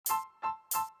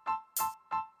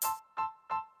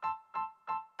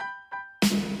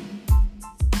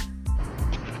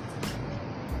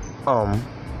Um,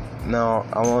 Now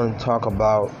I want to talk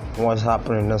about what's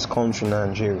happening in this country,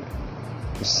 Nigeria.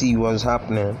 You see what's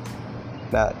happening.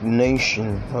 That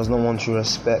nation does not want to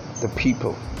respect the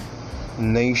people. The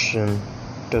nation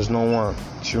does not want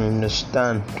to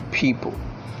understand the people.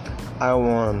 I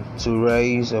want to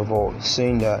raise a voice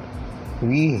saying that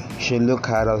we should look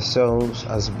at ourselves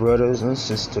as brothers and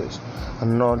sisters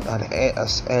and not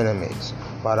as enemies.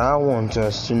 But I want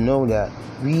us to know that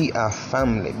we are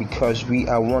family because we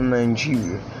are one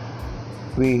Nigeria.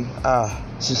 We are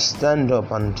to stand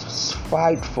up and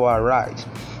fight for our rights,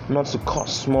 not to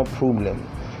cause small problem.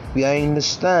 We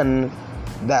understand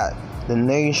that the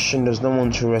nation does not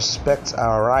want to respect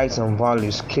our rights and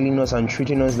values, killing us and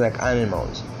treating us like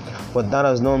animals. But that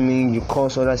does not mean you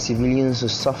cause other civilians to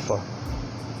suffer.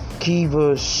 Give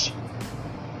us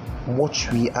what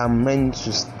we are meant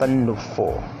to stand up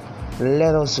for.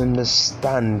 Let us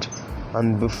understand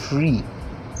and be free.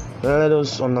 Let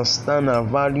us understand our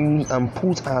values and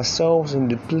put ourselves in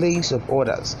the place of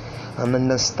others and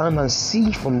understand and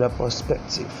see from their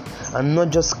perspective and not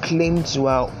just claim to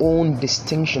our own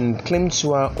distinction, claim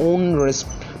to our own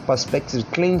perspective,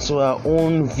 claim to our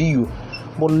own view,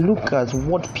 but look at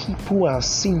what people are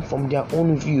seeing from their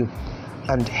own view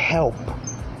and help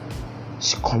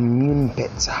to commune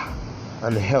better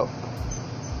and help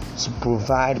to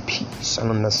provide peace and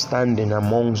understanding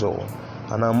amongst all.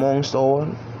 And amongst all,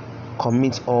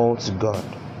 commit all to God,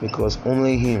 because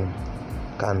only Him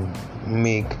can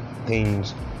make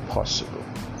things possible.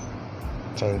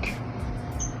 Thank you.